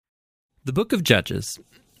The book of Judges.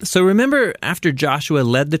 So remember, after Joshua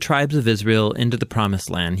led the tribes of Israel into the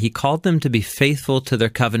promised land, he called them to be faithful to their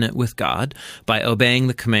covenant with God by obeying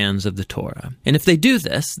the commands of the Torah. And if they do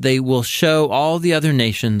this, they will show all the other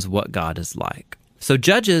nations what God is like. So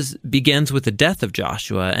Judges begins with the death of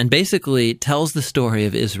Joshua and basically tells the story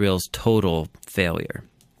of Israel's total failure.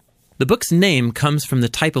 The book's name comes from the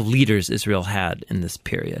type of leaders Israel had in this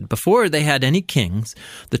period. Before they had any kings,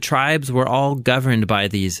 the tribes were all governed by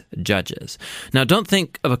these judges. Now, don't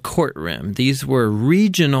think of a courtroom. These were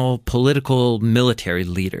regional, political, military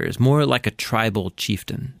leaders, more like a tribal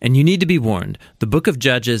chieftain. And you need to be warned, the book of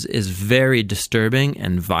Judges is very disturbing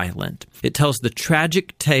and violent. It tells the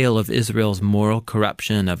tragic tale of Israel's moral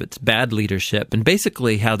corruption, of its bad leadership, and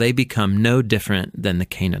basically how they become no different than the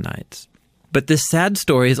Canaanites. But this sad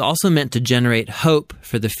story is also meant to generate hope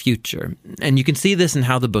for the future, and you can see this in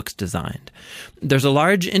how the book's designed. There's a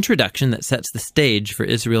large introduction that sets the stage for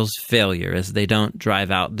Israel's failure as they don't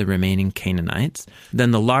drive out the remaining Canaanites.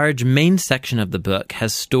 Then the large main section of the book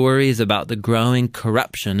has stories about the growing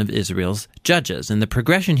corruption of Israel's judges, and the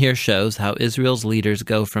progression here shows how Israel's leaders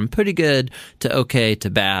go from pretty good to okay to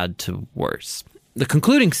bad to worse. The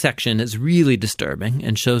concluding section is really disturbing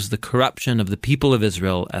and shows the corruption of the people of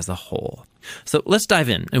Israel as a whole. So let's dive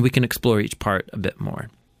in and we can explore each part a bit more.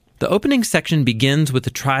 The opening section begins with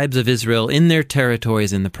the tribes of Israel in their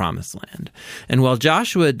territories in the Promised Land. And while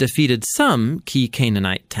Joshua defeated some key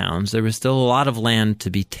Canaanite towns, there was still a lot of land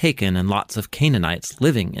to be taken and lots of Canaanites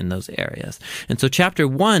living in those areas. And so chapter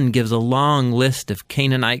 1 gives a long list of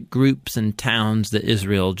Canaanite groups and towns that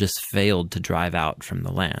Israel just failed to drive out from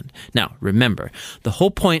the land. Now, remember, the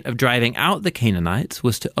whole point of driving out the Canaanites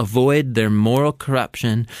was to avoid their moral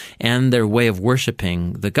corruption and their way of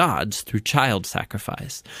worshiping the gods through child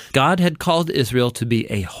sacrifice. God had called Israel to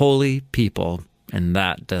be a holy people, and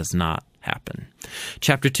that does not happen.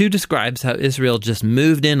 Chapter 2 describes how Israel just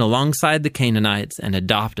moved in alongside the Canaanites and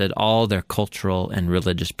adopted all their cultural and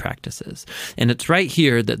religious practices. And it's right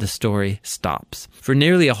here that the story stops. For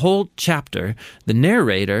nearly a whole chapter, the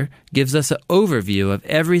narrator gives us an overview of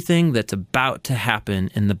everything that's about to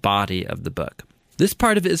happen in the body of the book. This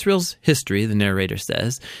part of Israel's history, the narrator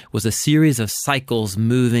says, was a series of cycles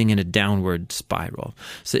moving in a downward spiral.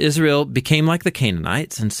 So Israel became like the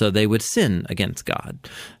Canaanites, and so they would sin against God.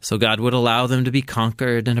 So God would allow them to be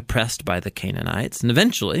conquered and oppressed by the Canaanites, and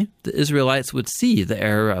eventually the Israelites would see the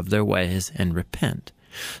error of their ways and repent.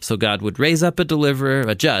 So God would raise up a deliverer,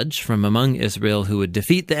 a judge from among Israel who would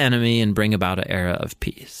defeat the enemy and bring about an era of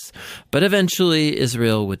peace. But eventually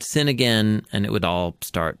Israel would sin again, and it would all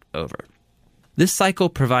start over. This cycle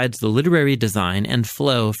provides the literary design and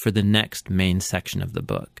flow for the next main section of the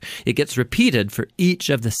book. It gets repeated for each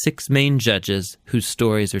of the 6 main judges whose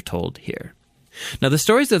stories are told here. Now, the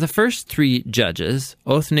stories of the first 3 judges,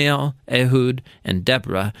 Othniel, Ehud, and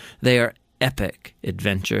Deborah, they are epic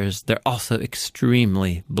adventures. They're also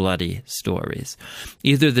extremely bloody stories.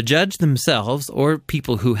 Either the judge themselves or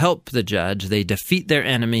people who help the judge, they defeat their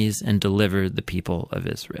enemies and deliver the people of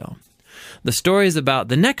Israel. The stories about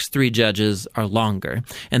the next 3 judges are longer,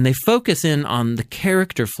 and they focus in on the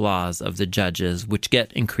character flaws of the judges, which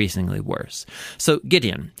get increasingly worse. So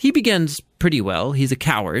Gideon, he begins pretty well. He's a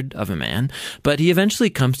coward of a man, but he eventually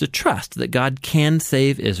comes to trust that God can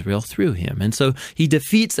save Israel through him. And so he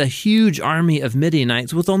defeats a huge army of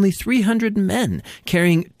Midianites with only 300 men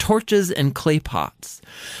carrying torches and clay pots.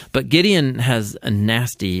 But Gideon has a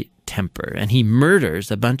nasty temper, and he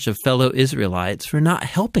murders a bunch of fellow Israelites for not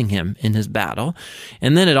helping him in his battle.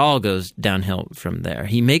 And then it all goes downhill from there.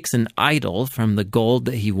 He makes an idol from the gold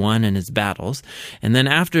that he won in his battles. And then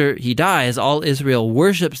after he dies, all Israel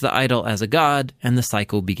worships the idol as a god, and the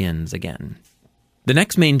cycle begins again. The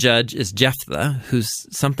next main judge is Jephthah, who's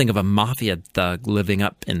something of a mafia thug living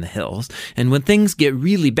up in the hills. And when things get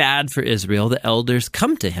really bad for Israel, the elders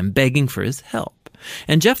come to him begging for his help.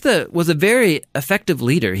 And Jephthah was a very effective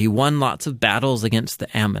leader. He won lots of battles against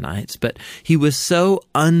the Ammonites, but he was so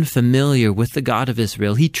unfamiliar with the God of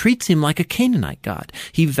Israel, he treats him like a Canaanite god.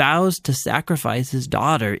 He vows to sacrifice his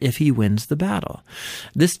daughter if he wins the battle.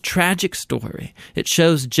 This tragic story, it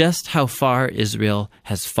shows just how far Israel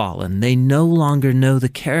has fallen. They no longer know the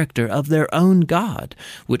character of their own God,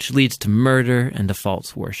 which leads to murder and to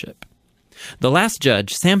false worship. The last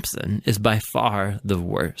judge, Samson, is by far the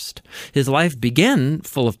worst. His life began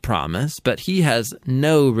full of promise, but he has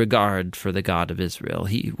no regard for the God of Israel.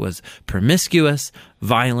 He was promiscuous,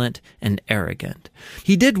 violent, and arrogant.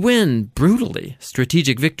 He did win brutally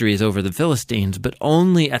strategic victories over the Philistines, but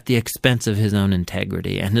only at the expense of his own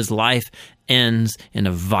integrity, and his life ends in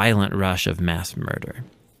a violent rush of mass murder.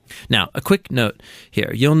 Now, a quick note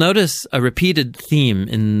here. You'll notice a repeated theme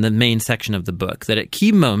in the main section of the book, that at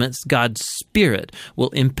key moments, God's Spirit will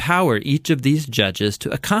empower each of these judges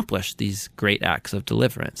to accomplish these great acts of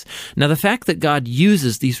deliverance. Now, the fact that God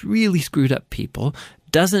uses these really screwed up people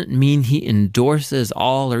doesn't mean he endorses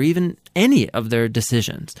all or even any of their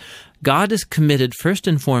decisions. God is committed first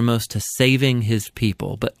and foremost to saving his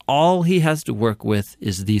people, but all he has to work with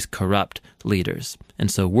is these corrupt leaders.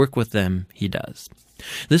 And so work with them he does.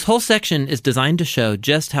 This whole section is designed to show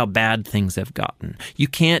just how bad things have gotten. You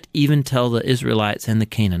can't even tell the Israelites and the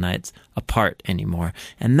Canaanites apart anymore,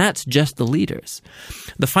 and that's just the leaders.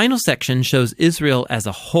 The final section shows Israel as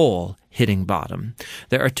a whole hitting bottom.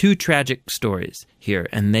 There are two tragic stories here,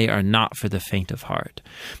 and they are not for the faint of heart.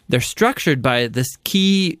 They're structured by this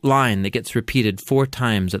key line that gets repeated 4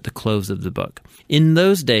 times at the close of the book. In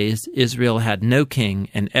those days, Israel had no king,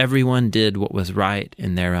 and everyone did what was right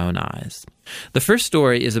in their own eyes. The first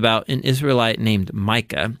story is about an Israelite named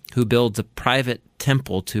Micah who builds a private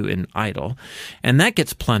temple to an idol, and that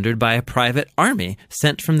gets plundered by a private army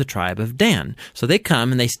sent from the tribe of Dan. So they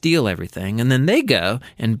come and they steal everything, and then they go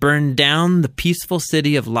and burn down the peaceful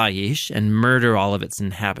city of Laish and murder all of its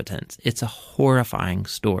inhabitants. It's a horrifying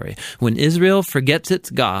story. When Israel forgets its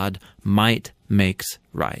God, might makes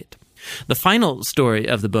right. The final story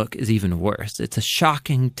of the book is even worse. It's a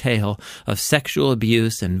shocking tale of sexual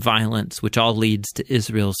abuse and violence, which all leads to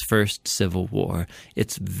Israel's first civil war.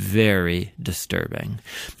 It's very disturbing.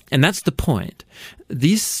 And that's the point.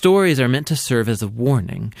 These stories are meant to serve as a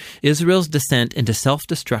warning. Israel's descent into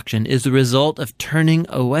self-destruction is the result of turning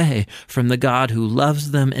away from the God who loves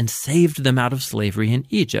them and saved them out of slavery in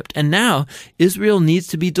Egypt. And now Israel needs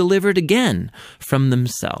to be delivered again from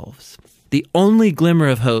themselves. The only glimmer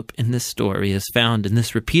of hope in this story is found in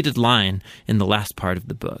this repeated line in the last part of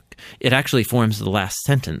the book. It actually forms the last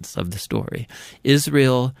sentence of the story.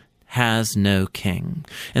 Israel has no king.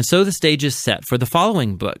 And so the stage is set for the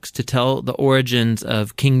following books to tell the origins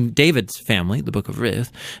of King David's family, the book of Ruth,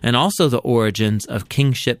 and also the origins of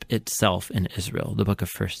kingship itself in Israel, the book of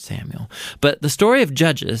 1 Samuel. But the story of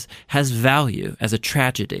Judges has value as a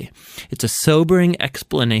tragedy. It's a sobering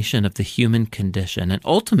explanation of the human condition, and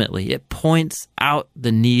ultimately it points out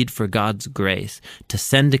the need for God's grace to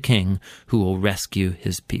send a king who will rescue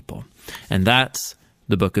his people. And that's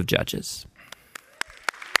the book of Judges.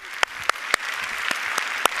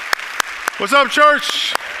 What's up,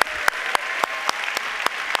 church?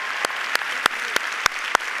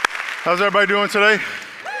 How's everybody doing today?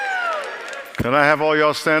 Can I have all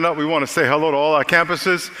y'all stand up? We want to say hello to all our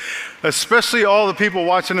campuses, especially all the people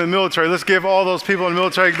watching in the military. Let's give all those people in the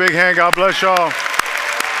military a big hand. God bless y'all.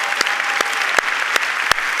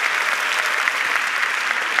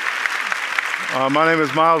 My name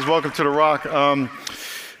is Miles. Welcome to The Rock.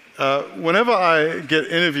 Whenever I get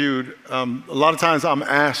interviewed, a lot of times I'm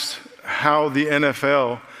asked how the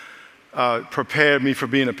NFL prepared me for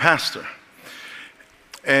being a pastor.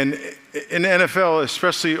 And in the NFL,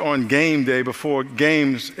 especially on game day, before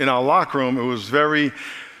games in our locker room, it was very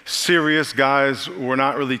serious. Guys were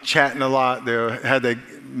not really chatting a lot. They had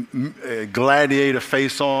their gladiator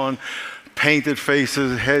face on, painted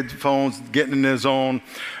faces, headphones, getting in their zone,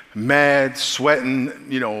 mad, sweating,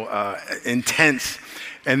 intense.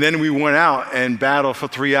 And then we went out and battled for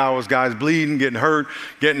 3 hours, guys bleeding, getting hurt,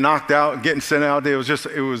 getting knocked out, getting sent out there.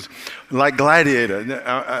 It was like Gladiator.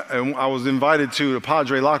 I was invited to the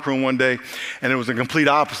Padre locker room one day, and it was the complete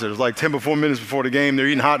opposite. It was like 10 minutes before the game. They're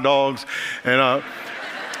eating hot dogs. And I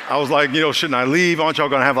was like, shouldn't I leave? Aren't y'all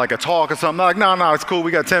going to have like a talk or something? They're like, no, it's cool.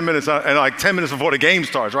 We got 10 minutes. And like 10 minutes before the game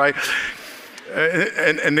starts, right?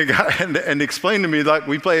 And the guy and explained to me, like,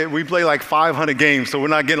 we play like 500 games, so we're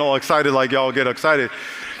not getting all excited like y'all get excited.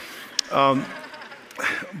 But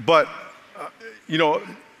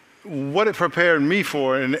what it prepared me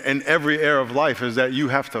for in every area of life is that you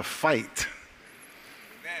have to fight.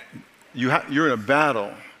 You're in a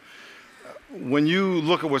battle. When you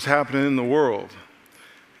look at what's happening in the world,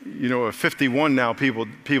 at 51 now,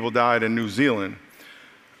 people died in New Zealand.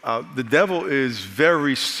 The devil is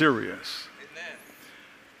very serious.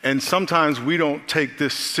 And sometimes we don't take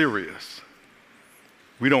this serious.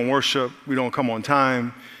 We don't worship. We don't come on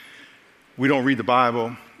time. We don't read the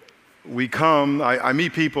Bible. We come, I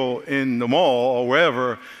meet people in the mall or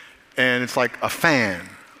wherever, and it's like a fan.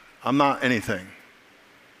 I'm not anything.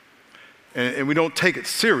 And we don't take it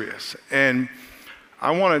serious. And I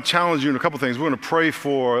want to challenge you in a couple things. We're going to pray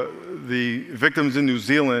for the victims in New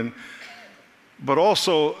Zealand, but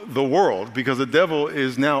also the world, because the devil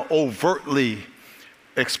is now overtly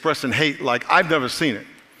expressing hate like I've never seen it.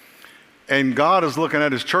 And God is looking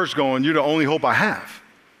at his church going, you're the only hope I have.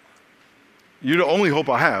 You're the only hope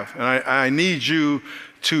I have. And I need you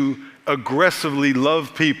to aggressively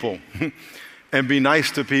love people and be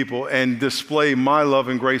nice to people and display my love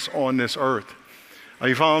and grace on this earth. Are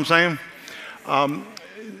you following what I'm saying?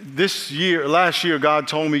 Last year, God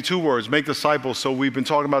told me 2 words, make disciples. So we've been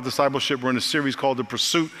talking about discipleship. We're in a series called The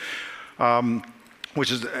Pursuit,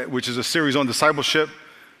 which is a series on discipleship,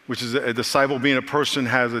 which is a disciple being a person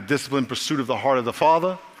has a disciplined pursuit of the heart of the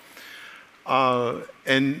Father.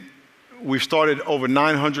 And we've started over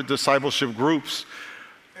 900 discipleship groups,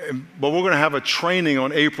 but we're going to have a training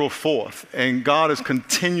on April 4th. And God is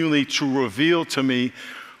continually to reveal to me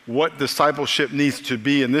what discipleship needs to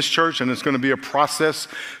be in this church, and it's going to be a process.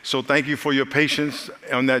 So thank you for your patience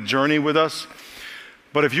on that journey with us.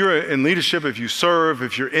 But if you're in leadership, if you serve,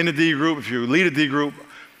 if you're in a D group, if you lead a D group,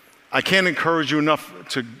 I can't encourage you enough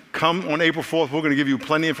to come on April 4th. We're going to give you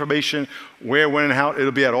plenty of information, where, when, and how.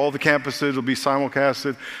 It'll be at all the campuses. It'll be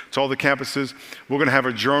simulcasted to all the campuses. We're going to have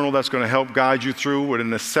a journal that's going to help guide you through with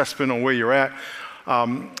an assessment on where you're at.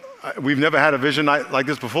 We've never had a vision night like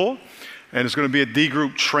this before, and it's going to be a D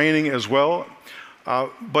group training as well.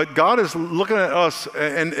 But God is looking at us,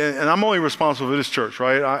 and I'm only responsible for this church,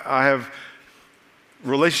 right? I have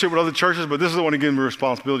relationship with other churches, but this is the one He gave me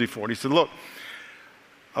responsibility for. And He said, look,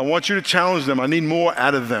 I want you to challenge them. I need more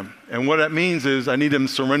out of them. And what that means is I need them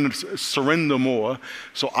to surrender more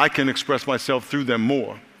so I can express myself through them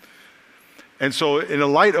more. And so in the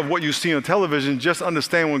light of what you see on television, just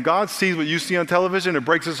understand when God sees what you see on television, it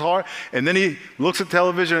breaks His heart. And then He looks at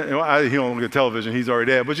television. And He don't look at television. He's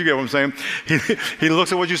already there. But you get what I'm saying? He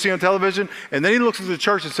looks at what you see on television. And then He looks at the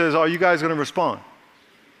church and says, are you guys going to respond?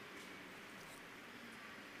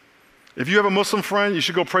 If you have a Muslim friend, you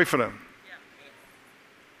should go pray for them.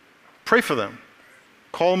 Pray for them.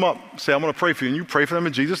 Call them up. Say, I'm going to pray for you. And you pray for them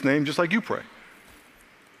in Jesus' name, just like you pray.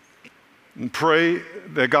 And pray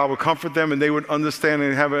that God would comfort them and they would understand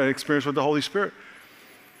and have an experience with the Holy Spirit.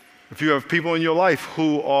 If you have people in your life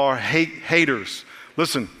who are haters,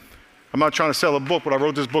 listen, I'm not trying to sell a book, but I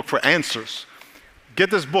wrote this book for answers.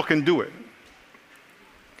 Get this book and do it.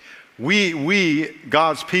 We,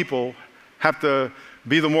 God's people, have to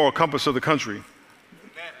be the moral compass of the country.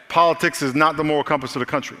 Politics is not the moral compass of the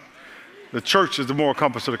country. The church is the moral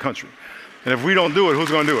compass of the country. And if we don't do it, who's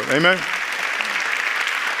going to do it? Amen?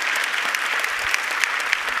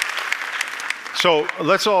 So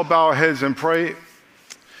let's all bow our heads and pray.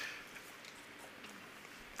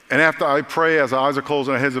 And after I pray, as our eyes are closed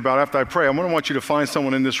and our heads are bowed, after I pray, I'm going to want you to find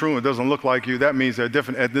someone in this room that doesn't look like you. That means they're a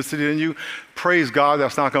different ethnicity than you. Praise God,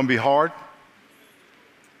 that's not going to be hard.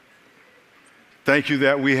 Thank you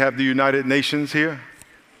that we have the United Nations here.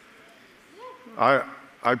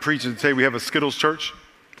 I preach and say we have a Skittles church.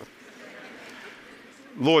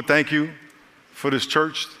 Lord, thank you for this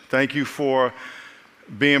church. Thank you for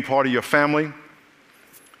being part of your family.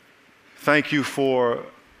 Thank you for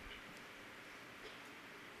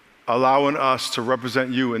allowing us to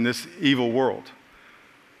represent you in this evil world.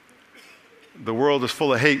 The world is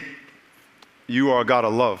full of hate. You are a God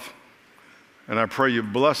of love. And I pray you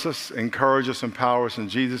bless us, encourage us, empower us in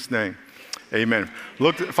Jesus' name. Amen.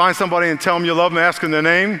 Find somebody and tell them you love them, ask them their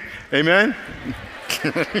name. Amen.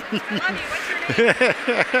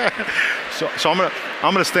 So I'm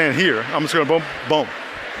gonna stand here. I'm just gonna boom, boom.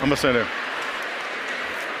 I'm gonna stand there.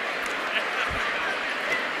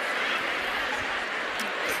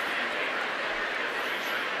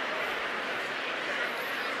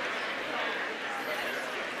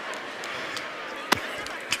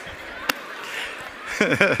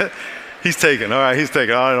 He's taking. All right, he's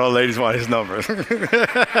taking. I don't know, ladies want his number.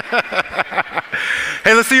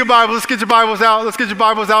 Hey, let's see your Bibles. Let's get your Bibles out. Let's get your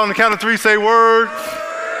Bibles out on the count of 3. Say word.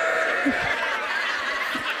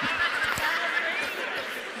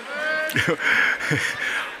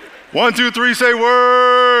 One, two, three. Say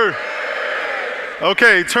word.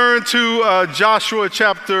 Okay, turn to Joshua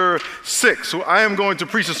chapter 6. So I am going to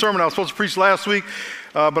preach a sermon I was supposed to preach last week,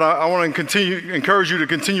 but I want to encourage you to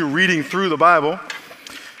continue reading through the Bible.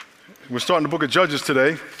 We're starting the book of Judges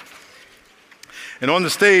today. And on the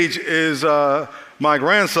stage is my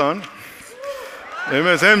grandson,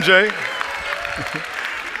 Miss MJ,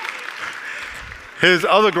 his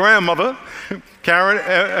other grandmother, Karen,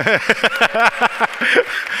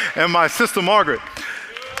 and my sister, Margaret.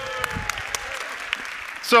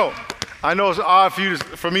 So, I know it's odd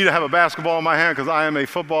for me to have a basketball in my hand because I am a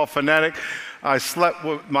football fanatic. I slept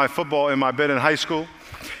with my football in my bed in high school.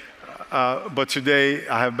 But today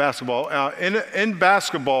I have basketball. In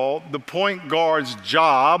basketball, the point guard's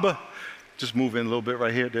job, just move in a little bit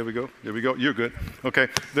right here. There we go. There we go. You're good. Okay.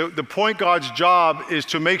 The point guard's job is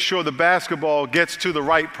to make sure the basketball gets to the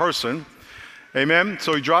right person Amen?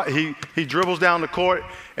 So he dribbles down the court,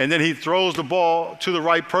 and then he throws the ball to the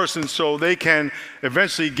right person so they can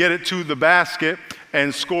eventually get it to the basket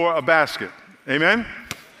and score a basket. Amen?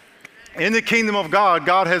 In the kingdom of God,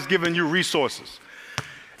 God has given you resources.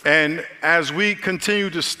 And as we continue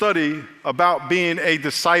to study about being a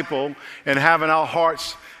disciple and having our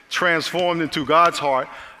hearts transformed into God's heart,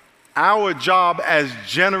 our job as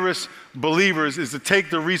generous believers is to take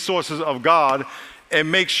the resources of God and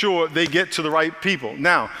make sure they get to the right people.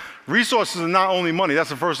 Now, resources are not only money. That's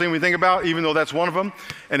the first thing we think about, even though that's one of them.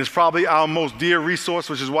 And it's probably our most dear resource,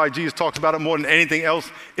 which is why Jesus talks about it more than anything else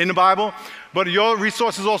in the Bible. But your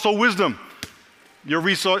resource is also wisdom. Your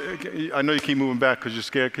resource, I know you keep moving back because you're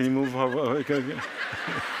scared. Can you move?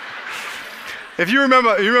 If you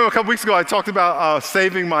remember a couple weeks ago, I talked about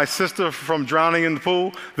saving my sister from drowning in the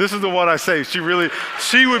pool. This is the one I saved. She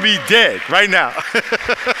would be dead right now.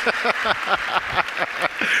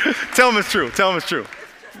 Tell them it's true. Tell them it's true.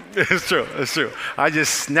 It's true. It's true. I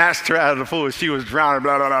just snatched her out of the pool and she was drowning.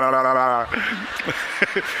 Blah, blah, blah, blah, blah,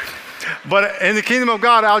 blah. But in the kingdom of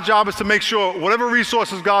God, our job is to make sure whatever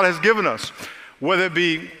resources God has given us, whether it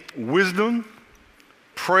be wisdom,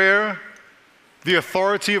 prayer, the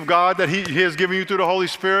authority of God that he has given you through the Holy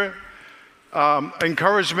Spirit,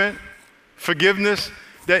 encouragement, forgiveness,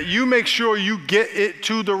 that you make sure you get it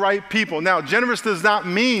to the right people. Now, generous does not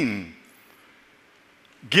mean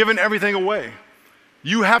giving everything away.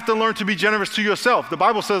 You have to learn to be generous to yourself. The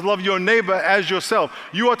Bible says love your neighbor as yourself.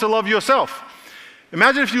 You ought to love yourself.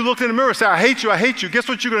 Imagine if you looked in the mirror and said, I hate you, I hate you. Guess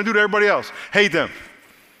what you're going to do to everybody else? Hate them.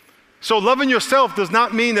 So loving yourself does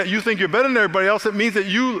not mean that you think you're better than everybody else. It means that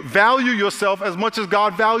you value yourself as much as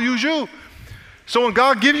God values you. So when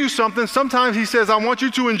God gives you something, sometimes he says, I want you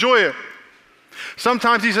to enjoy it.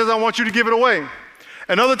 Sometimes he says, I want you to give it away.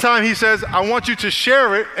 Another time he says, I want you to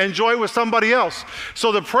share it, enjoy it with somebody else.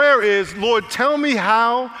 So the prayer is, Lord, tell me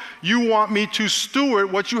how you want me to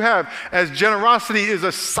steward what you have. As generosity is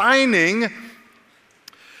assigning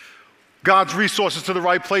God's resources to the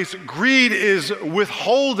right place, greed is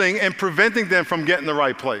withholding and preventing them from getting the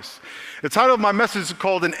right place. The title of my message is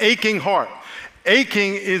called An Aching Heart.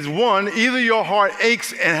 Aching is one, either your heart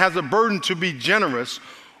aches and has a burden to be generous,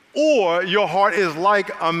 or your heart is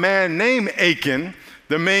like a man named Achan,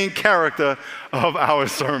 the main character of our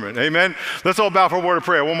sermon. Amen? Let's all bow for a word of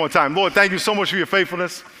prayer one more time. Lord, thank you so much for your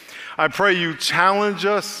faithfulness. I pray you challenge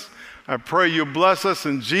us. I pray you bless us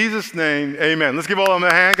in Jesus' name. Amen. Let's give all of them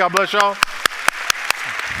a hand. God bless y'all.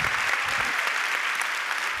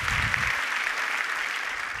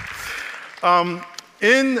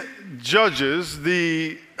 In Judges,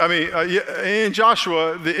 in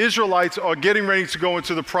Joshua, the Israelites are getting ready to go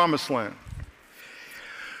into the promised land.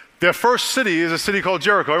 Their first city is a city called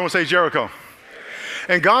Jericho. Everyone say Jericho.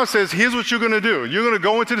 And God says, here's what you're going to do. You're going to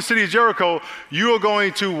go into the city of Jericho. You are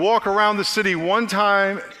going to walk around the city one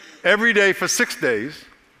time every day for 6 days.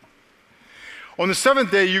 On the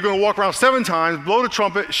seventh day, you're going to walk around 7 times, blow the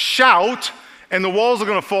trumpet, shout, and the walls are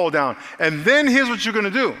going to fall down. And then here's what you're going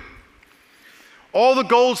to do. All the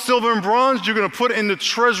gold, silver, and bronze, you're going to put in the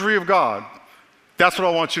treasury of God. That's what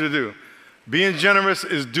I want you to do. Being generous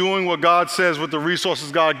is doing what God says with the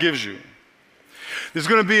resources God gives you. There's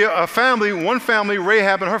going to be a family, one family,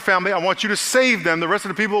 Rahab and her family. I want you to save them. The rest of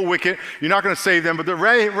the people are wicked. You're not going to save them, but the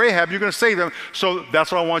Rahab, you're going to save them. So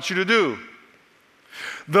that's what I want you to do.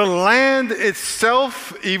 The land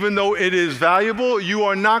itself, even though it is valuable, you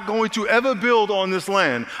are not going to ever build on this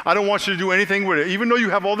land. I don't want you to do anything with it. Even though you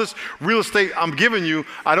have all this real estate I'm giving you,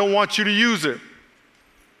 I don't want you to use it.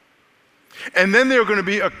 And then there are going to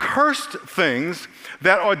be accursed things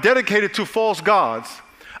that are dedicated to false gods.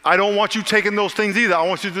 I don't want you taking those things either. I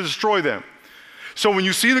want you to destroy them. So when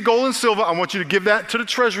you see the gold and silver, I want you to give that to the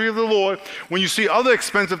treasury of the Lord. When you see other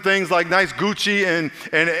expensive things like nice Gucci and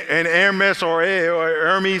Hermes or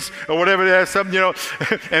Hermes or whatever that is, something,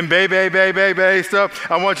 and baby stuff,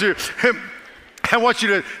 I want you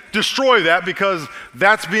to destroy that because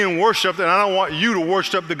that's being worshipped, and I don't want you to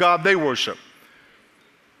worship the God they worship.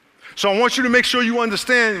 So I want you to make sure you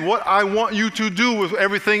understand what I want you to do with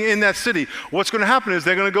everything in that city. What's going to happen is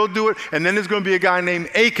they're going to go do it, and then there's going to be a guy named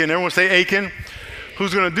Achan. Everyone say Achan,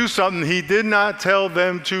 who's going to do something he did not tell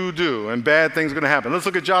them to do, and bad things are going to happen. Let's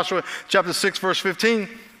look at Joshua chapter 6, verse 15.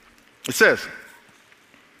 It says,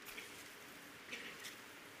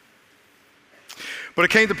 but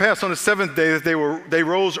it came to pass on the 7th day that they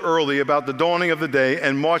rose early about the dawning of the day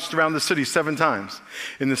and marched around the city 7 times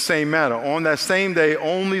in the same manner. On that same day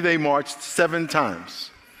only they marched 7 times.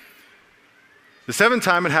 The 7th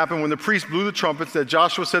time it happened when the priest blew the trumpets that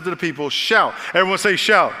Joshua said to the people, shout. Everyone say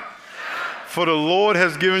shout. For the Lord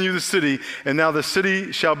has given you the city, and now the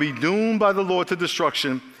city shall be doomed by the Lord to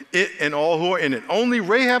destruction, it and all who are in it. Only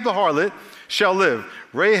Rahab the harlot shall live.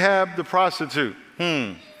 Rahab the prostitute.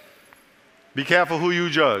 Be careful who you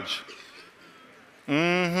judge.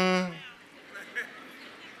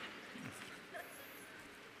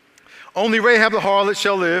 Only Rahab the harlot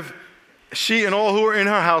shall live, she and all who are in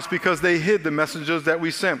her house, because they hid the messengers that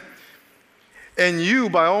we sent. And you,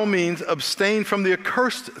 by all means, abstain from the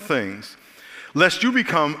accursed things, lest you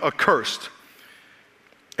become accursed.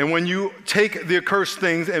 And when you take the accursed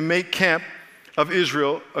things and make camp of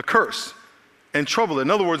Israel a curse and trouble it.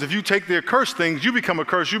 In other words, if you take the accursed things, you become a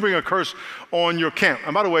curse. You bring a curse on your camp.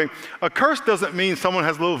 And by the way, a curse doesn't mean someone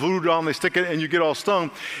has a little voodoo doll and they stick it and you get all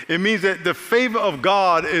stung. It means that the favor of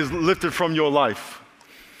God is lifted from your life.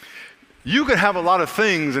 You could have a lot of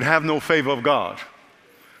things and have no favor of God.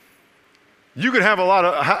 You could have a lot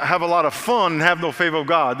of fun and have no favor of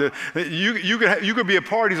God. You could be at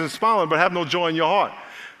parties and smiling but have no joy in your heart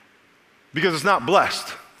because it's not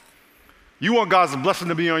blessed. You want God's blessing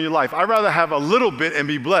to be on your life. I'd rather have a little bit and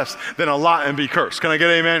be blessed than a lot and be cursed. Can I get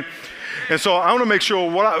an amen? And so I want to make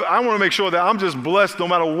sure that I'm just blessed no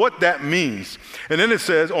matter what that means. And then it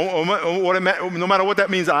says, no matter what that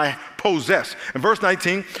means, I possess. In verse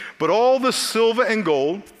 19, but all the silver and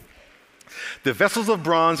gold, the vessels of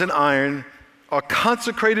bronze and iron are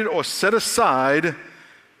consecrated or set aside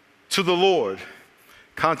to the Lord.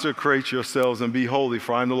 Consecrate yourselves and be holy,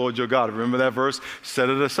 for I am the Lord your God. Remember that verse? Set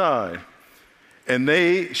it aside. And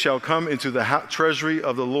they shall come into the treasury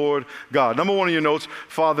of the Lord God. Number one in your notes,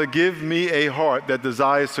 Father, give me a heart that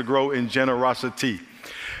desires to grow in generosity.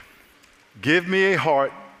 Give me a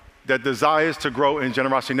heart that desires to grow in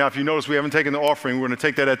generosity. Now, if you notice, we haven't taken the offering. We're going to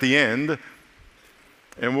take that at the end.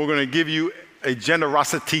 And we're going to give you a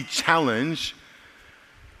generosity challenge.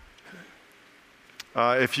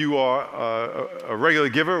 If you are a regular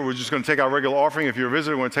giver, we're just going to take our regular offering. If you're a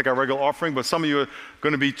visitor, we're going to take our regular offering. But some of you are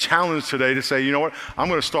going to be challenged today to say, you know what, I'm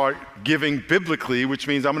going to start giving biblically, which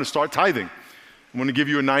means I'm going to start tithing. I'm going to give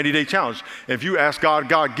you a 90-day challenge. If you ask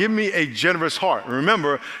God, give me a generous heart.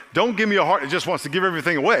 Remember, don't give me a heart that just wants to give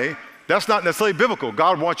everything away. That's not necessarily biblical.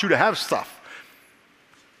 God wants you to have stuff.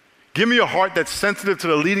 Give me a heart that's sensitive to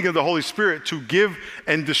the leading of the Holy Spirit to give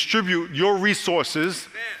and distribute your resources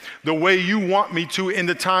the way you want me to in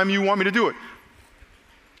the time you want me to do it.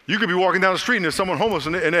 You could be walking down the street and there's someone homeless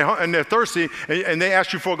and they're thirsty and they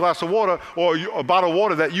ask you for a glass of water or a bottle of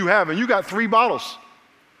water that you have and you got 3 bottles.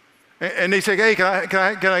 And they say, hey, can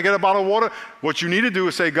I get a bottle of water? What you need to do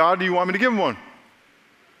is say, God, do you want me to give them one?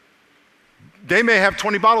 They may have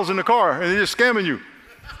 20 bottles in the car and they're just scamming you.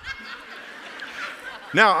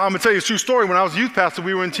 Now, I'm going to tell you a true story. When I was a youth pastor,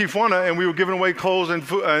 we were in Tijuana, and we were giving away clothes and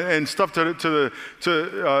food, and stuff to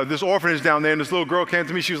this orphanage down there. And this little girl came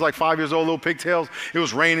to me. She was like 5 years old, little pigtails. It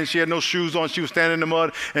was raining. She had no shoes on. She was standing in the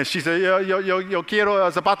mud. And she said, yo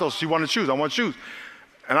quiero zapatos. She wanted shoes. I want shoes.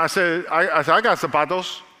 And I said, I got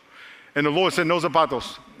zapatos. And the Lord said, no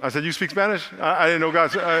zapatos. I said, you speak Spanish? I didn't know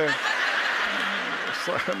God said,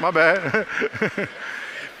 my bad.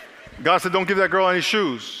 God said, don't give that girl any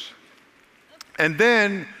shoes. And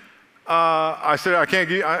then I said,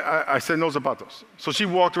 I said, no zapatos. So she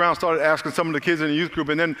walked around, started asking some of the kids in the youth group,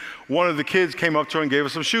 and then one of the kids came up to her and gave her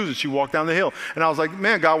some shoes, and she walked down the hill. And I was like,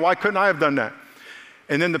 man, God, why couldn't I have done that?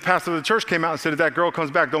 And then the pastor of the church came out and said, if that girl comes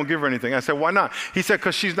back, don't give her anything. I said, why not? He said,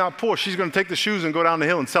 because she's not poor. She's going to take the shoes and go down the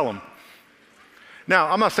hill and sell them. Now,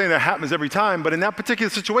 I'm not saying that happens every time, but in that particular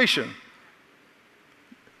situation,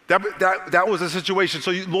 that was a situation.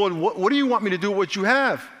 So, Lord, what do you want me to do with what you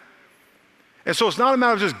have? And so it's not a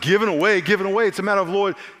matter of just giving away. It's a matter of,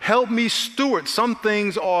 Lord, help me steward. Some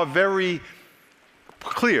things are very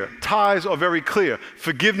clear. Tithes are very clear.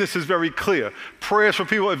 Forgiveness is very clear. Prayers for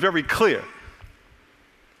people are very clear.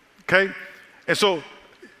 Okay? And so,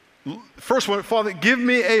 first one, Father, give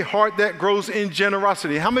me a heart that grows in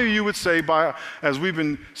generosity. How many of you would say, as we've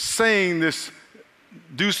been saying this,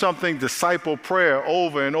 do something, disciple prayer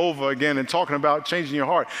over and over again and talking about changing your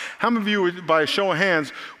heart. How many of you, would, by a show of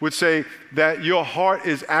hands, would say that your heart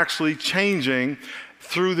is actually changing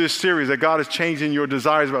through this series, that God is changing your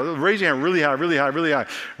desires about it? Raise your hand really high, really high, really high,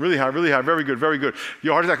 really high, really high. Very good, very good.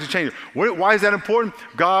 Your heart is actually changing. Why is that important?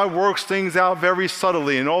 God works things out very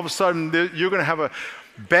subtly, and all of a sudden you're going to have a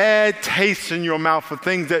bad taste in your mouth for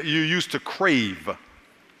things that you used to crave.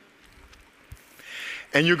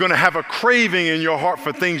 And you're going to have a craving in your heart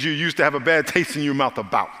for things you used to have a bad taste in your mouth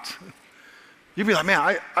about. You'll be like,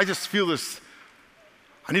 man, I just feel this.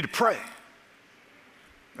 I need to pray.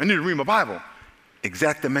 I need to read my Bible.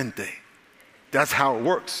 Exactamente. That's how it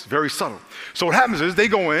works, very subtle. So what happens is the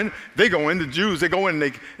Jews, they go in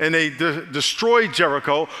and they destroy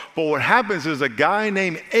Jericho. But what happens is a guy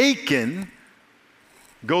named Achan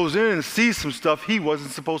goes in and sees some stuff he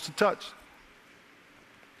wasn't supposed to touch.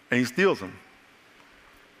 And he steals them.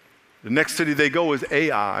 The next city they go is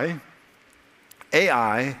Ai.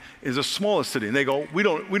 Ai is the smallest city. And they go, we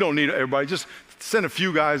don't need everybody. Just send a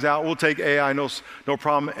few guys out. We'll take Ai, no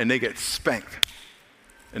problem. And they get spanked.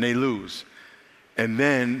 And they lose. And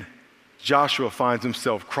then Joshua finds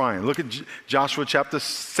himself crying. Look at Joshua chapter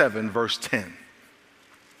 7, verse 10.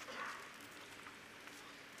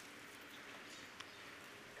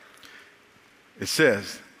 It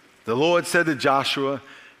says, the Lord said to Joshua,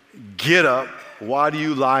 get up, why do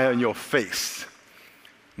you lie on your face?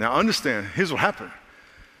 Now understand, here's what happened.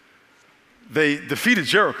 They defeated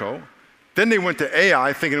Jericho. Then they went to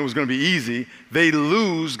Ai thinking it was going to be easy. They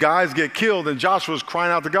lose, guys get killed, and Joshua's crying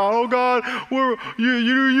out to God, oh God,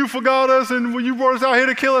 you forgot us and you brought us out here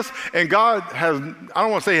to kill us. And God has, I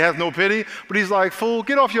don't want to say he has no pity, but he's like, fool,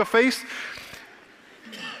 get off your face.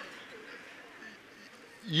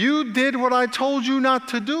 You did what I told you not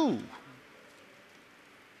to do.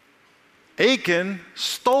 Achan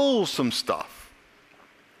stole some stuff.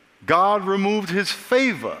 God removed his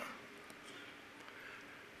favor.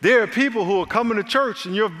 There are people who are coming to church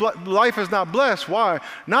and your life is not blessed. Why?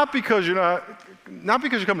 Not because you're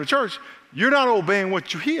coming to church. You're not obeying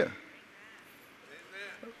what you hear.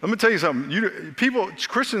 Let me tell you something.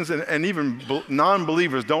 Christians and even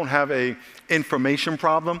non-believers don't have an information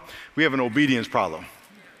problem. We have an obedience problem.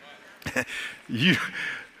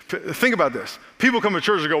 Think about this. People come to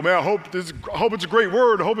church and go, man, I hope it's a great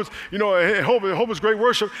word. I hope it's great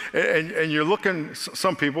worship. And you're looking,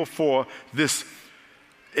 some people, for this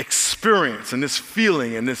experience and this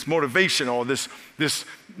feeling and this motivation or this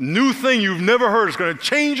new thing you've never heard is going to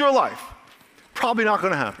change your life. Probably not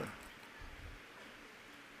going to happen.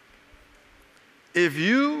 If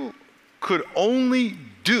you could only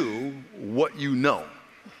do what you know.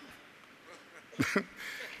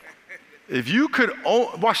 If you could,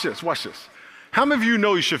 watch this. How many of you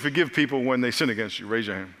know you should forgive people when they sin against you? Raise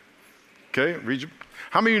your hand. Okay,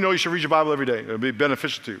 how many of you know you should read your Bible every day? It'll be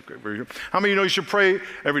beneficial to you. How many of you know you should pray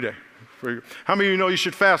every day? How many of you know you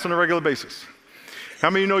should fast on a regular basis? How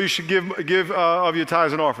many of you know you should give of your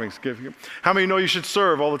tithes and offerings? How many of you know you should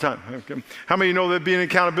serve all the time? Okay. How many of you know that being in an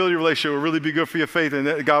accountability relationship will really be good for your faith and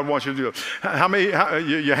that God wants you to do it?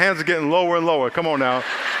 Your hands are getting lower and lower. Come on now.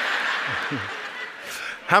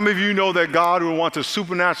 How many of you know that God will want to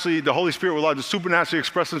supernaturally, the Holy Spirit will like to supernaturally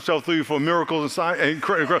express himself through you for miracles and signs?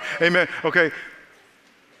 Amen. Okay.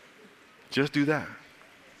 Just do that.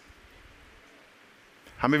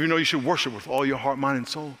 How many of you know you should worship with all your heart, mind, and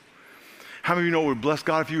soul? How many of you know would bless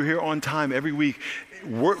God if you were here on time every week,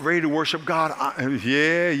 ready to worship God?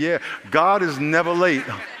 Yeah. God is never late.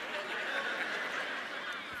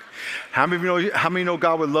 How many of you know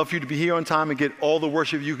God would love for you to be here on time and get all the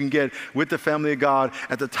worship you can get with the family of God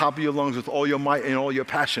at the top of your lungs with all your might and all your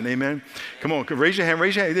passion? Amen? Come on, raise your hand.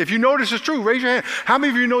 If you know this is true, raise your hand. How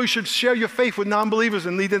many of you know you should share your faith with non-believers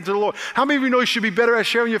and lead them to the Lord? How many of you know you should be better at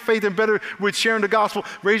sharing your faith and better with sharing the gospel?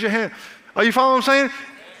 Raise your hand. Are you following what I'm saying?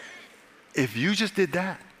 If you just did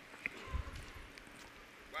that,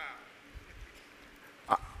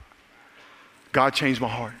 God changed my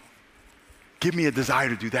heart. Give me a desire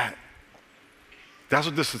to do that. That's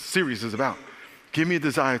what this series is about. Give me a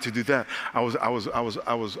desire to do that.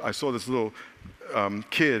 I saw this little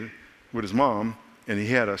kid with his mom, and he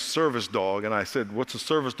had a service dog, and I said, "What's a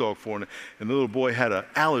service dog for?" And the little boy had an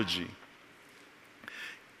allergy.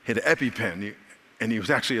 He had an EpiPen, and he was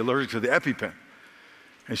actually allergic to the EpiPen.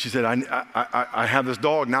 And she said, "I have this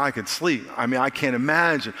dog now. I can sleep." I mean, I can't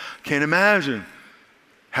imagine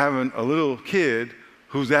having a little kid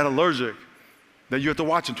who's that allergic that you have to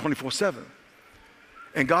watch him 24/7.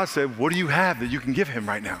 And God said, what do you have that you can give him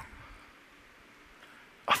right now?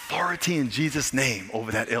 Authority in Jesus' name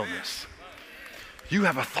over that illness. You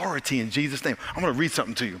have authority in Jesus' name. I'm going to read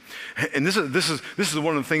something to you. And this is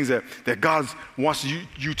one of the things that God wants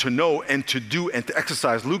you to know and to do and to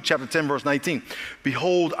exercise. Luke chapter 10, verse 19.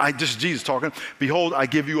 Behold, this is Jesus talking. Behold, I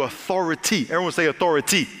give you authority. Everyone say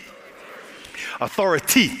authority.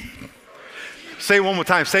 Authority. Say it one more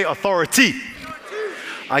time. Say authority.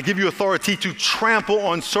 I give you authority to trample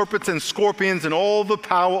on serpents and scorpions and all the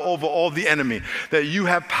power over all the enemy. That you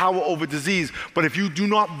have power over disease. But if you do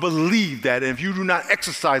not believe that, and if you do not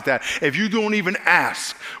exercise that, if you don't even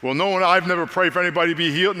ask, well, I've never prayed for anybody to be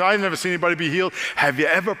healed. No, I've never seen anybody be healed. Have you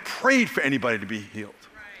ever prayed for anybody to be healed?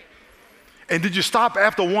 Right. And did you stop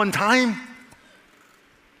after one time?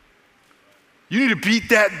 You need to beat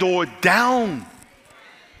that door down.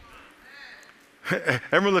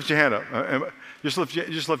 Everyone lift your hand up. Just lift your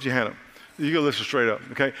hand up. You're going to lift it straight up,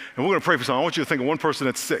 okay? And we're going to pray for someone. I want you to think of one person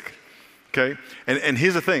that's sick, okay? And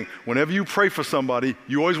here's the thing. Whenever you pray for somebody,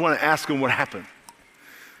 you always want to ask them what happened.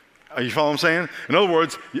 You follow what I'm saying? In other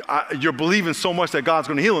words, you're believing so much that God's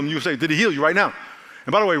going to heal them. You say, did he heal you right now?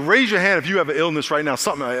 And by the way, raise your hand if you have an illness right now,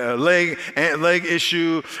 something, a leg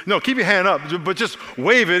issue. No, keep your hand up, but just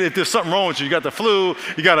wave it if there's something wrong with you. You got the flu,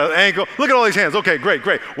 you got an ankle. Look at all these hands. Okay, great.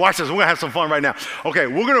 Watch this. We're going to have some fun right now. Okay,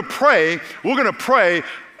 we're going to pray,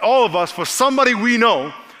 all of us, for somebody we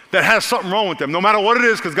know that has something wrong with them, no matter what it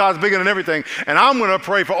is, because God's bigger than everything. And I'm going to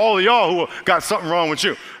pray for all of y'all who got something wrong with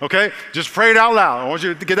you, okay? Just pray it out loud. I want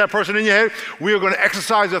you to get that person in your head. We are going to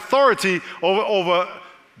exercise authority over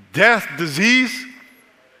death, disease,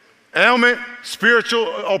 ailment,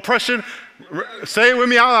 spiritual oppression. Say it with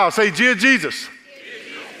me out loud. Say, dear Jesus,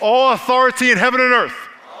 all authority in heaven and earth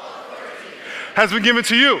has been given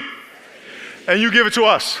to you, and you give it to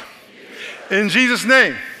us. In Jesus'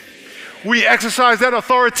 name, we exercise that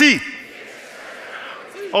authority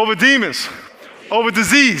over demons, over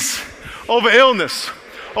disease, over illness,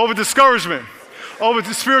 over discouragement, over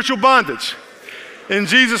spiritual bondage. In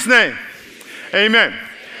Jesus' name, amen.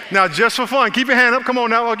 Now, just for fun, keep your hand up. Come on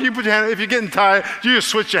now. You put your hand up. If you're getting tired, you just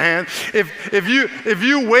switch your hand. If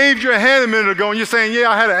you waved your hand a minute ago and you're saying,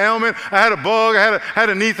 yeah, I had an ailment, I had a bug, I had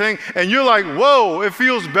a knee thing, and you're like, whoa, it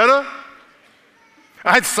feels better.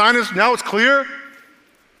 I had sinus, now it's clear.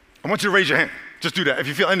 I want you to raise your hand. Just do that if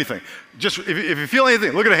you feel anything. Just if you feel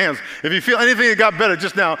anything, look at the hands. If you feel anything that got better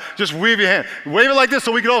just now, just wave your hand. Wave it like this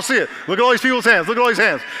so we can all see it. Look at all these people's hands. Look at all these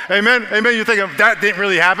hands. Amen. Amen. You're thinking, that didn't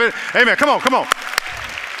really happen. Amen. Come on.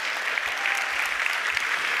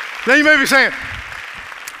 Now you may be saying,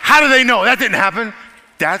 how do they know? That didn't happen.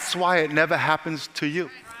 That's why it never happens to you.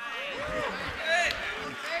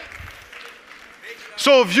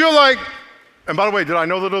 So if you're like, and by the way, did I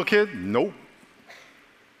know the little kid? Nope.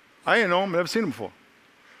 I didn't know him, never seen him before.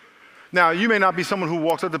 Now, you may not be someone who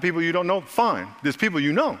walks up to people you don't know. Fine. There's people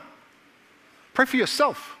you know. Pray for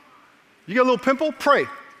yourself. You got a little pimple? Pray.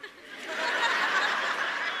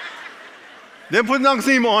 Then put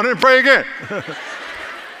Noxzema on it and pray again.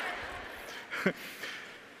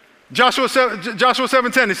 Joshua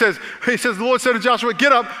 7:10, he says, the Lord said to Joshua,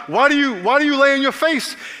 get up. Why do you lay on your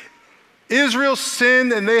face? Israel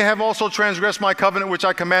sinned, and they have also transgressed my covenant, which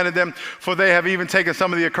I commanded them, for they have even taken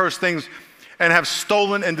some of the accursed things and have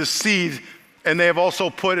stolen and deceived, and they have also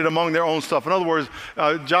put it among their own stuff. In other words,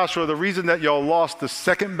 Joshua, the reason that y'all lost the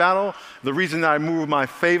second battle, the reason I moved my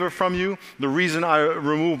favor from you, the reason I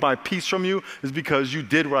removed my peace from you is because you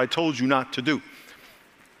did what I told you not to do.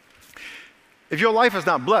 If your life is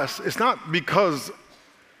not blessed, it's not because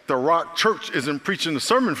the Rock Church isn't preaching the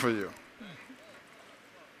sermon for you.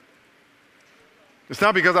 It's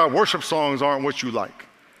not because our worship songs aren't what you like.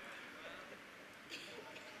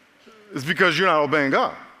 It's because you're not obeying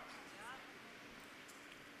God.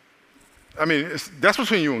 I mean, that's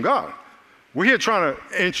between you and God. We're here trying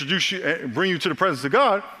to introduce you and bring you to the presence of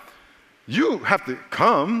God. You have to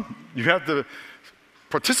come. You have to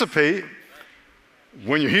participate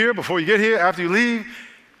when you're here, before you get here, after you leave.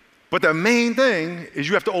 But the main thing is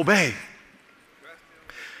you have to obey.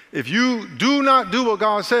 If you do not do what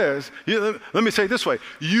God says, let me say it this way,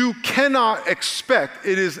 you cannot expect,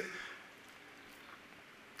 it is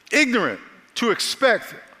ignorant to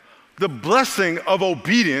expect the blessing of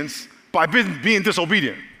obedience by being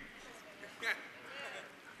disobedient.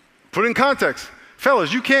 Put it in context.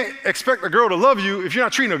 Fellas, you can't expect a girl to love you if you're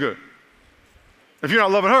not treating her good, if you're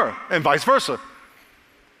not loving her, and vice versa.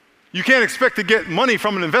 You can't expect to get money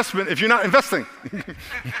from an investment if you're not investing.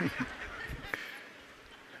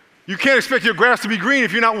 You can't expect your grass to be green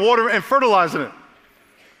if you're not watering and fertilizing it.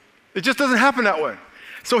 It just doesn't happen that way.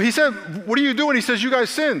 So he said, what are you doing? He says, you guys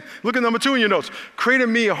sin. Look at number 2 in your notes. Create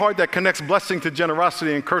in me a heart that connects blessing to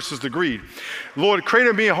generosity and curses to greed. Lord, create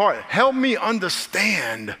in me a heart. Help me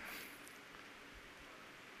understand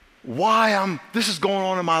why this is going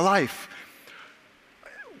on in my life.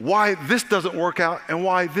 Why this doesn't work out and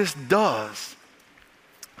why this does.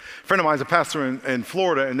 A friend of mine is a pastor in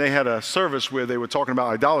Florida, and they had a service where they were talking about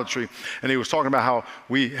idolatry, and he was talking about how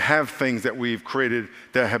we have things that we've created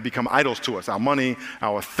that have become idols to us, our money,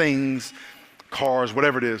 our things, cars,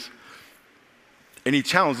 whatever it is. And he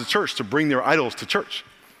challenged the church to bring their idols to church.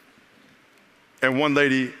 And one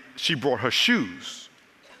lady, she brought her shoes.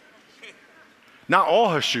 Not all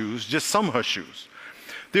her shoes, just some of her shoes.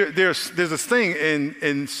 There's this thing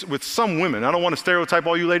with some women. I don't want to stereotype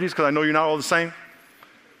all you ladies because I know you're not all the same.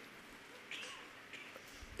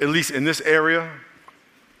 At least in this area.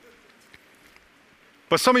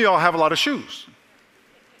 But some of y'all have a lot of shoes.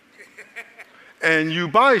 And you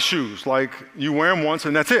buy shoes, like you wear them once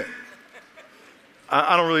and that's it.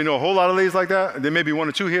 I don't really know a whole lot of ladies like that. There may be one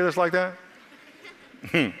or two here that's like that.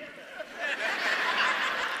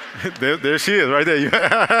 There she is, right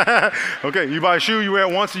there. Okay, you buy a shoe, you wear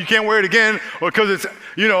it once, you can't wear it again, or because it's,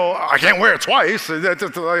 I can't wear it twice.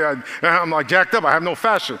 I'm like jacked up, I have no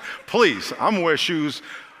fashion. Please, I'm gonna wear shoes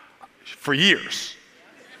for years.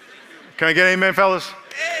 Can I get an amen, fellas?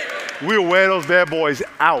 We'll wear those bad boys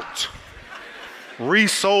out.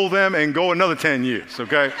 Resole them and go another 10 years,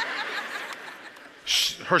 okay?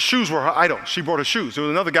 Her shoes were her idol. She brought her shoes. There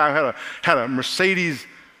was another guy who had a Mercedes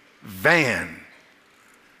van.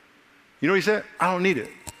 You know what he said? I don't need it.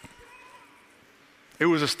 It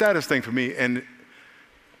was a status thing for me, and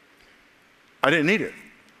I didn't need it.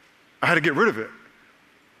 I had to get rid of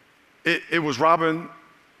it. It was robbing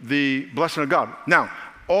the blessing of God. Now,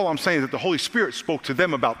 all I'm saying is that the Holy Spirit spoke to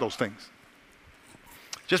them about those things.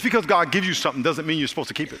 Just because God gives you something doesn't mean you're supposed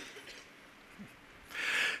to keep it.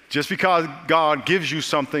 Just because God gives you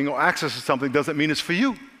something or access to something doesn't mean it's for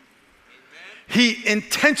you. Amen. He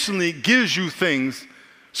intentionally gives you things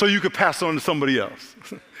so you could pass it on to somebody else.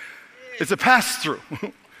 It's a pass-through.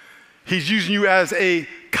 He's using you as a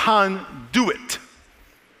conduit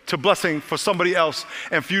to blessing for somebody else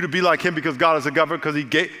and for you to be like him because God is a giver, because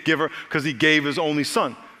he gave his only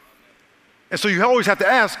son. And so you always have to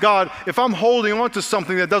ask God, if I'm holding on to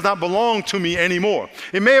something that does not belong to me anymore,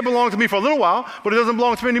 it may have belonged to me for a little while, but it doesn't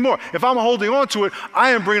belong to me anymore. If I'm holding on to it, I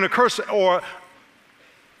am bringing a curse or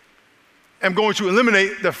am going to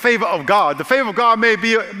eliminate the favor of God. The favor of God may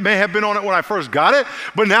have been on it when I first got it,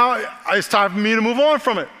 but now it's time for me to move on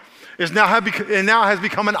from it. It now has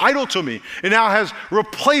become an idol to me. It now has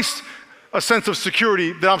replaced a sense of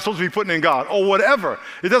security that I'm supposed to be putting in God or whatever.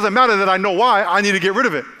 It doesn't matter that I know why. I need to get rid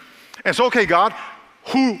of it. And so, okay, God,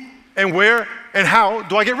 who and where and how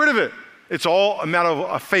do I get rid of it? It's all a matter of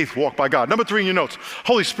a faith walk by God. Number 3 in your notes,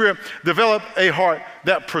 Holy Spirit, develop a heart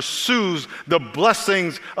that pursues the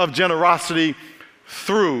blessings of generosity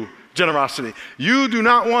through generosity. You do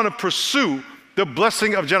not want to pursue the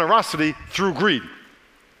blessing of generosity through greed.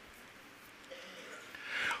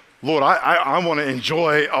 Lord, I want to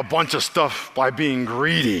enjoy a bunch of stuff by being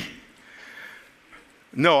greedy.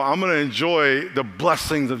 No, I'm going to enjoy the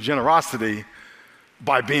blessings of generosity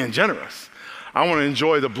by being generous. I want to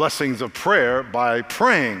enjoy the blessings of prayer by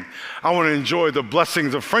praying. I want to enjoy the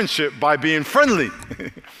blessings of friendship by being friendly.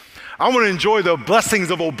 I want to enjoy the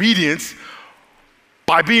blessings of obedience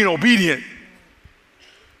by being obedient.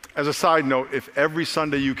 As a side note, if every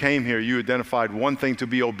Sunday you came here, you identified one thing to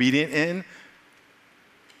be obedient in,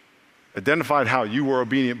 identified how you were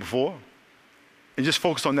obedient before, and just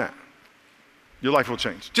focus on that, your life will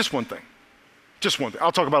change. Just one thing. Just one thing.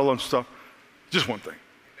 I'll talk about a bunch of stuff. Just one thing.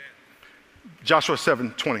 Amen. Joshua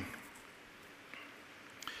 7:20.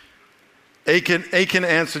 Achan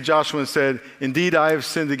answered Joshua and said, "Indeed, I have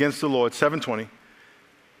sinned against the Lord." 7:20.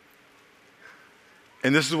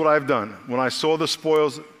 "And this is what I have done. When I saw the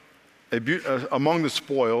spoils, among the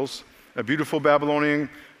spoils, a beautiful Babylonian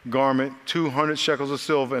garment, 200 shekels of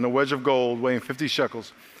silver, and a wedge of gold weighing 50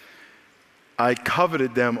 shekels, I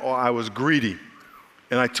coveted them, or I was greedy,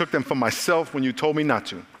 and I took them for myself when you told me not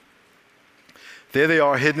to. There they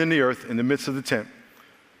are, hidden in the earth, in the midst of the tent,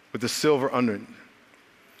 with the silver under it.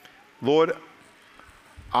 Lord,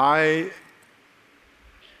 I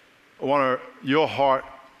want your heart,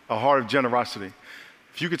 a heart of generosity.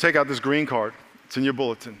 If you could take out this green card, it's in your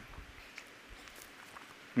bulletin.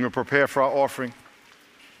 I'm going to prepare for our offering.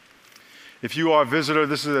 If you are a visitor,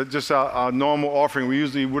 this is just our normal offering. We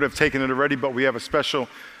usually would have taken it already, but we have a special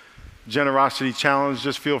generosity challenge.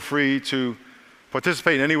 Just feel free to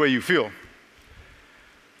participate in any way you feel.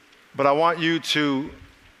 But I want you to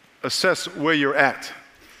assess where you're at.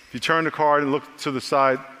 If you turn the card and look to the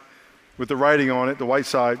side with the writing on it, the white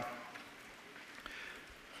side,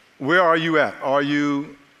 where are you at? Are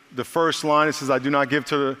you the first line that says, I do not give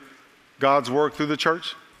to God's work through the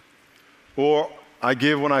church? Or I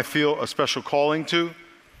give when I feel a special calling to?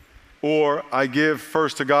 Or I give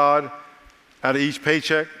first to God out of each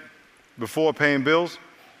paycheck before paying bills?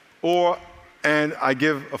 And I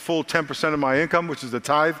give a full 10% of my income, which is the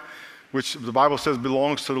tithe, which the Bible says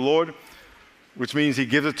belongs to the Lord, which means he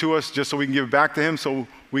gives it to us just so we can give it back to him, so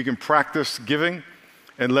we can practice giving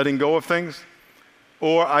and letting go of things.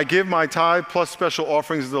 Or I give my tithe plus special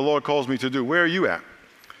offerings as the Lord calls me to do. Where are you at?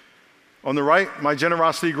 On the right, my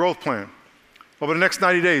generosity growth plan. Over the next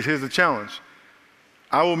 90 days, here's the challenge.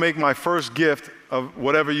 I will make my first gift of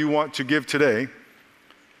whatever you want to give today.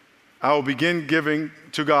 I will begin giving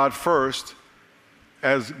to God first,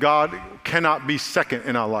 as God cannot be second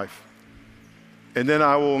in our life. And then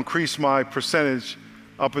I will increase my percentage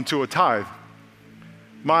up into a tithe.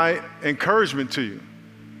 My encouragement to you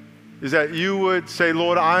is that you would say,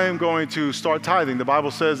 Lord, I am going to start tithing. The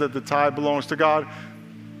Bible says that the tithe belongs to God,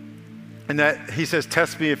 and that he says,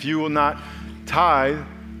 test me if you will not tithe,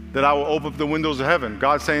 that I will open up the windows of heaven.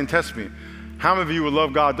 God's saying, test me. How many of you would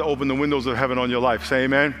love God to open the windows of heaven on your life? Say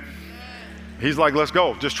amen. He's like, let's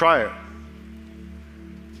go. Just try it.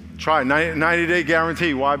 Try it. 90-day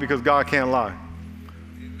guarantee. Why? Because God can't lie.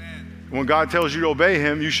 Amen. When God tells you to obey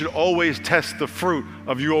him, you should always test the fruit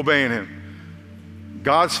of you obeying him.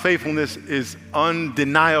 God's faithfulness is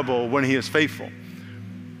undeniable when he is faithful.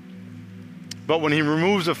 But when he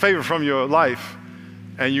removes a favor from your life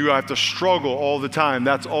and you have to struggle all the time,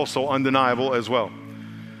 that's also undeniable as well.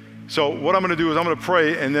 So what I'm going to do is I'm going to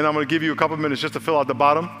pray, and then I'm going to give you a couple minutes just to fill out the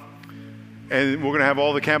bottom. And we're going to have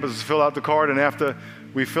all the campuses fill out the card. And after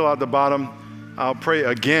we fill out the bottom, I'll pray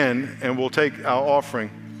again, and we'll take our offering.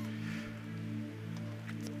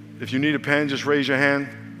 If you need a pen, just raise your hand.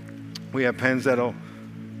 We have pens that'll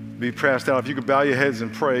be passed out. If you could bow your heads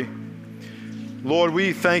and pray. Lord,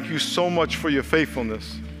 we thank you so much for your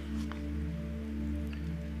faithfulness.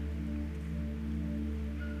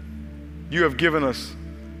 You have given us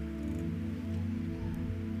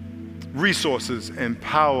resources and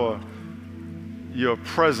power, your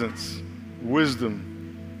presence, wisdom,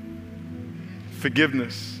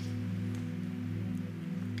 forgiveness.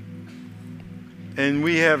 And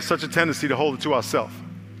we have such a tendency to hold it to ourselves.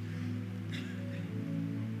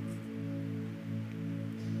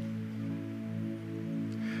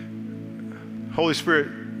 Holy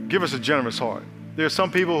Spirit, give us a generous heart. There are some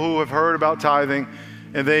people who have heard about tithing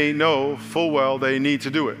and they know full well they need to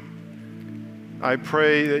do it. I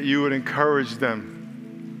pray that you would encourage them.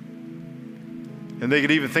 And they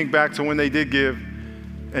could even think back to when they did give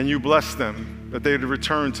and you blessed them, that they would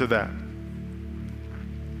return to that.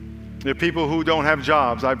 There are people who don't have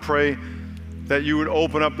jobs. I pray that you would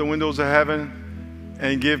open up the windows of heaven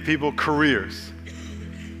and give people careers.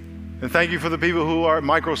 And thank you for the people who are at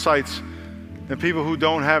microsites and people who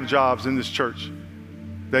don't have jobs in this church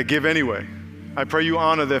that give anyway. I pray you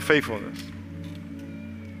honor their faithfulness.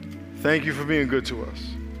 Thank you for being good to us.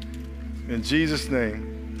 In Jesus'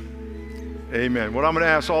 name, amen. What I'm going to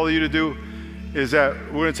ask all of you to do is that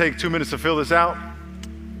we're going to take 2 minutes to fill this out,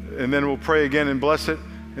 and then we'll pray again and bless it,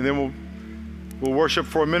 and then we'll worship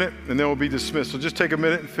for a minute, and then we'll be dismissed. So just take a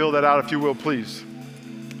minute and fill that out if you will, please.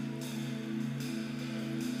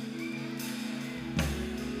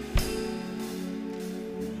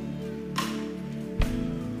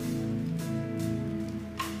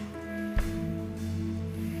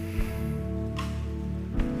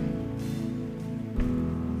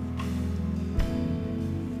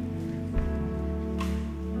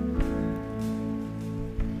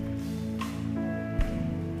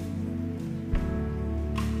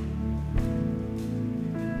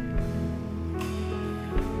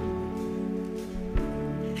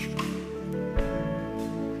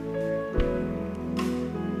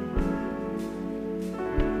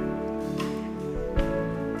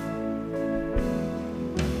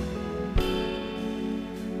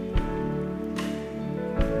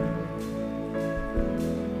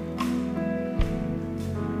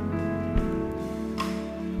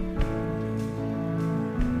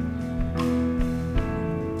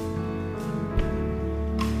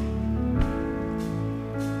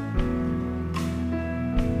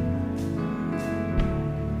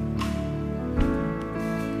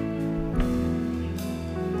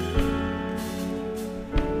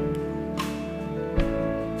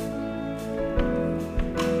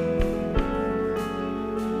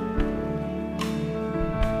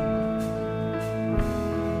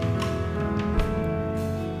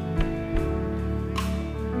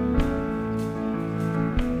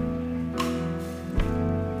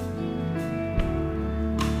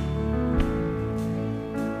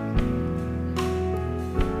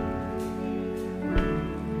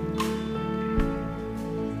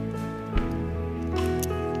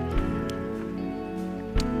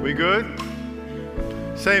 We good?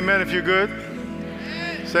 Say amen if you're good.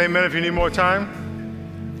 Say amen if you need more time.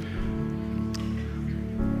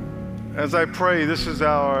 As I pray,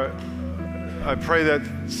 I pray that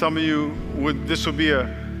some of you this would be a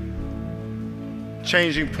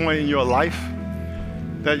changing point in your life,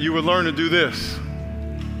 that you would learn to do this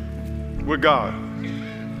with God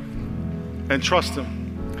and trust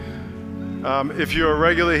him. If you're a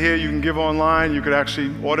regular here, you can give online. You could actually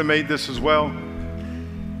automate this as well.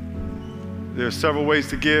 There are several ways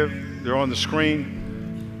to give. They're on the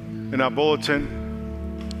screen in our bulletin.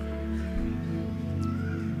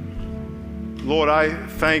 Lord, I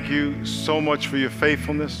thank you so much for your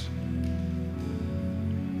faithfulness.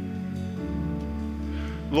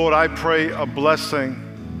 Lord, I pray a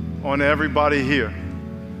blessing on everybody here.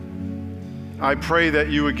 I pray that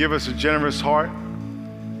you would give us a generous heart,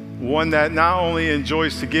 one that not only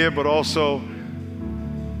enjoys to give, but also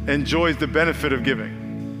enjoys the benefit of giving.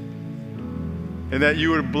 And that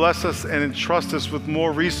you would bless us and entrust us with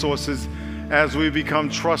more resources as we become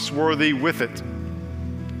trustworthy with it.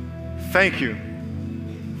 Thank you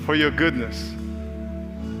for your goodness.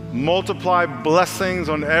 Multiply blessings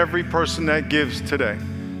on every person that gives today.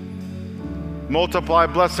 Multiply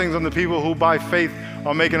blessings on the people who by faith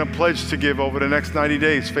are making a pledge to give over the next 90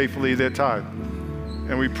 days faithfully their tithe.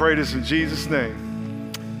 And we pray this in Jesus'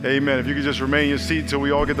 name. Amen. If you could just remain in your seat until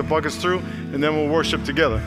we all get the buckets through, and then we'll worship together.